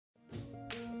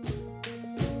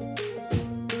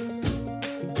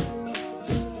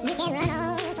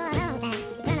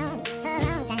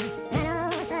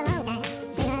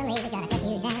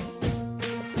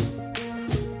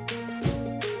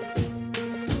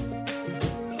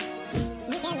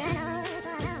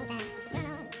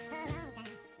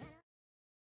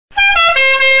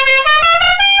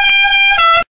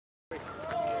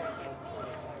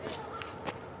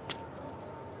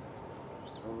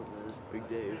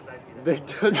Big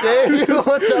Dave,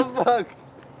 what the fuck?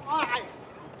 Why?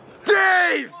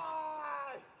 Dave!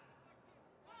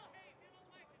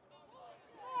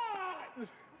 Why?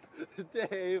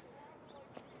 Dave.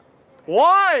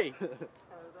 Why?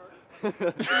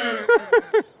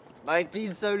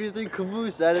 1973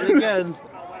 Caboose at it again.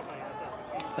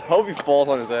 I hope he falls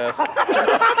on his ass.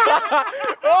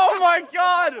 Oh my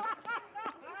god!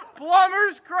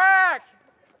 Plumber's crack!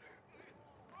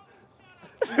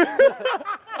 I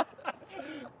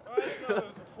didn't know there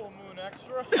was a full moon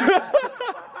extra.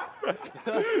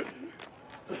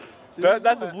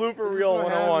 That's a blooper reel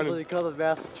 101. When you come to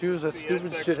Massachusetts,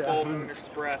 stupid shit Full Moon happens.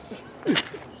 Express.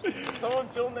 Someone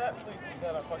film that, please.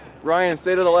 Ryan,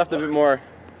 stay to the left a bit more.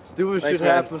 Stupid Thanks, shit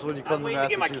man. happens when you I'm come to waiting to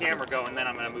get my Massachusetts. camera going, then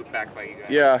I'm gonna move back by you guys.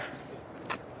 Yeah.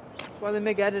 That's why they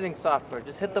make editing software.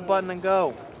 Just hit the button and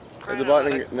go. Hit the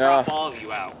button. Like, No. crop all of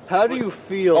you out. How do you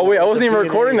feel? Oh wait, I at wasn't the even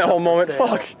beginning recording that of whole moment. the sale?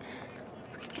 Fuck.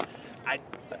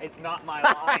 It's not my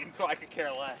line, so I could care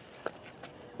less.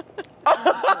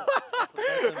 That's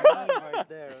a meme right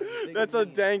there. That's a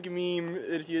dank meme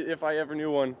if I ever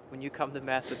knew one. When you come to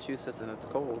Massachusetts and it's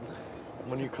cold.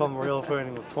 When you come real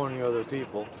training with 20 other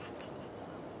people.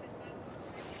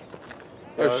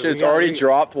 Oh shit, it's already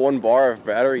dropped 1 bar of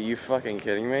battery. You fucking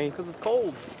kidding me? Because it's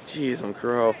cold. Jeez, I'm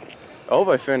crow. I hope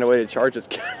I found a way to charge this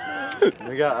camera.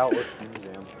 We got outlets in the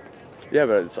museum. Yeah,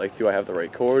 but it's like, do I have the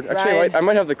right cord? Actually, Ryan. I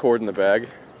might have the cord in the bag.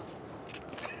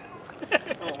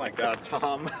 Oh my god,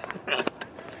 Tom.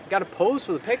 Gotta pose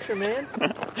for the picture, man.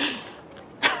 Let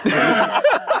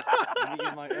me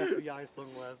get my FBI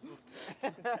sunglasses.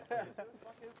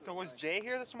 So was Jay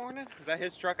here this morning? Is that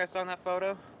his truck I saw in that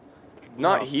photo?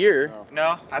 Not here.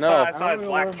 No? I No. thought I saw his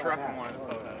black truck in one of the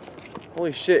photos.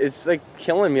 Holy shit, it's like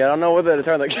killing me. I don't know whether to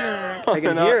turn the camera on I or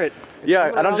can not. hear it.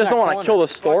 Yeah, I don't want to kill the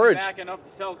storage. Backing up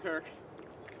to Selkirk.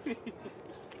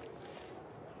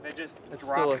 They just It's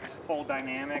dropped still full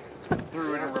dynamics,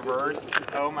 threw in a reverse.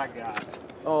 Oh my god.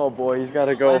 Oh boy, he's got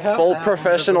to I go have full to have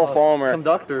professional the farmer.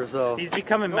 Conductor, so. He's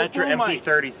becoming No Metro full mics.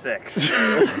 MP36.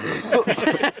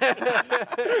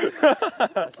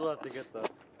 I still have to get the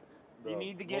You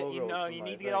need to get, you logos know, for you my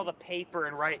need to get all the paper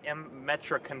and write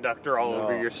Metra Conductor all No.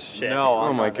 over your shit. No, Oh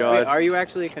I'm my not. God. Wait, are you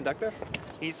actually a conductor?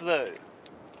 He's the,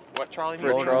 what trolley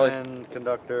For a museum? trolley. Roadman,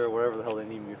 conductor, whatever the hell they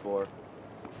need me for.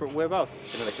 For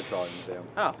whereabouts? Kinetic Trolley Museum.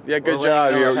 Oh. Yeah, good We're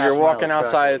job. laying down a You're half walking mile track.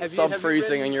 outside, it's Have you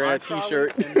sub-freezing, ridden and you're in on a trolley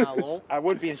t-shirt. in Lowell? I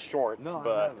would be in shorts, No, I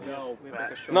but haven't. No, we make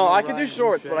a short. No, I can Ryan do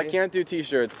shorts, but I Shay. can't do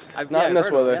t-shirts. I've- Not yeah, in this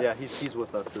I've heard of weather. that. Yeah, he's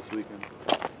with us this weekend.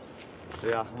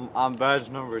 Yeah, I'm badge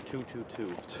number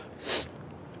 222.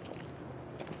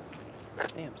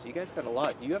 Damn, so you guys got a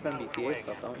lot. You have MBTA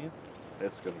stuff, don't you?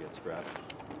 It's gonna get scrapped.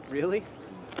 Really?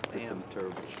 It's Damn. in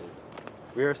terrible shape.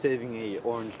 We are saving a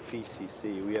orange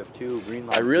PCC. We have 2 green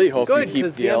line. I really hope you Good, keep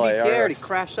because the the MBTA LAR. already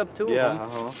crashed up 2 Yeah,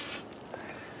 of them.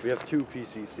 We have 2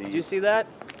 PCCs. Did you see that?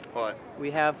 what?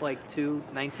 We have like 2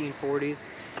 1940s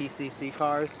PCC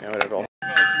cars. Yeah, whatever.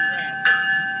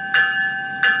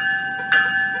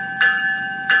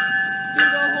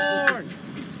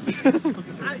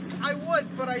 I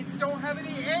would, but I don't have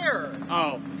any air.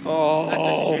 Oh, Oh. that's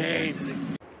a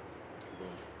shame.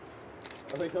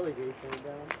 I think how they do it down.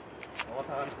 I love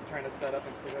how I'm just trying to set up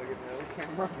and see how to get my other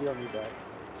camera. You don't need that.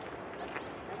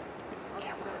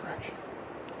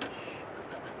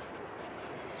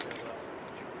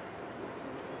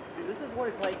 Dude, this is what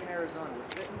it's like in Arizona. We're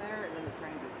sitting there and then the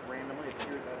train just randomly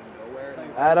appears out of nowhere.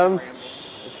 Adams,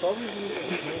 It's probably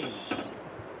the train.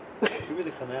 Give me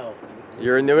the canal.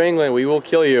 you're in New England. We will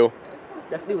kill you.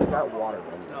 Definitely was not water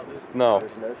running. No, there's No,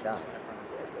 There's no shot.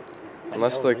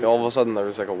 unless like all of a sudden there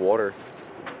was like a water,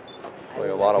 like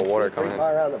a lot of water coming in.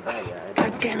 Far out of the bag, yeah.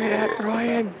 God damn it,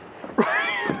 Ryan!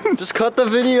 Just cut the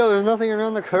video. There's nothing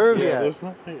around the curve yet. There's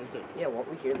nothing. Yeah, won't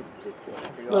we hear the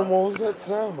Then what was that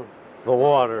sound? The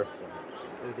water.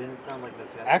 It didn't sound like this.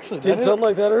 Actually, Didn't sound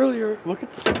like that earlier. look at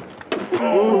Look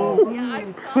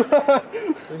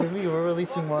at me. We're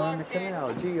releasing water in the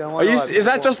canal. Gee, I Are want you? Is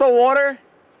that just the water?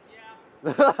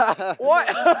 Yeah. What?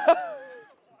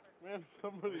 man,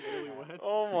 somebody's really wet.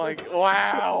 Oh my!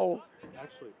 Wow!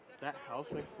 Actually, that house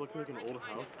makes it look like an old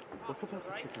house. Look at that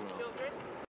particular house.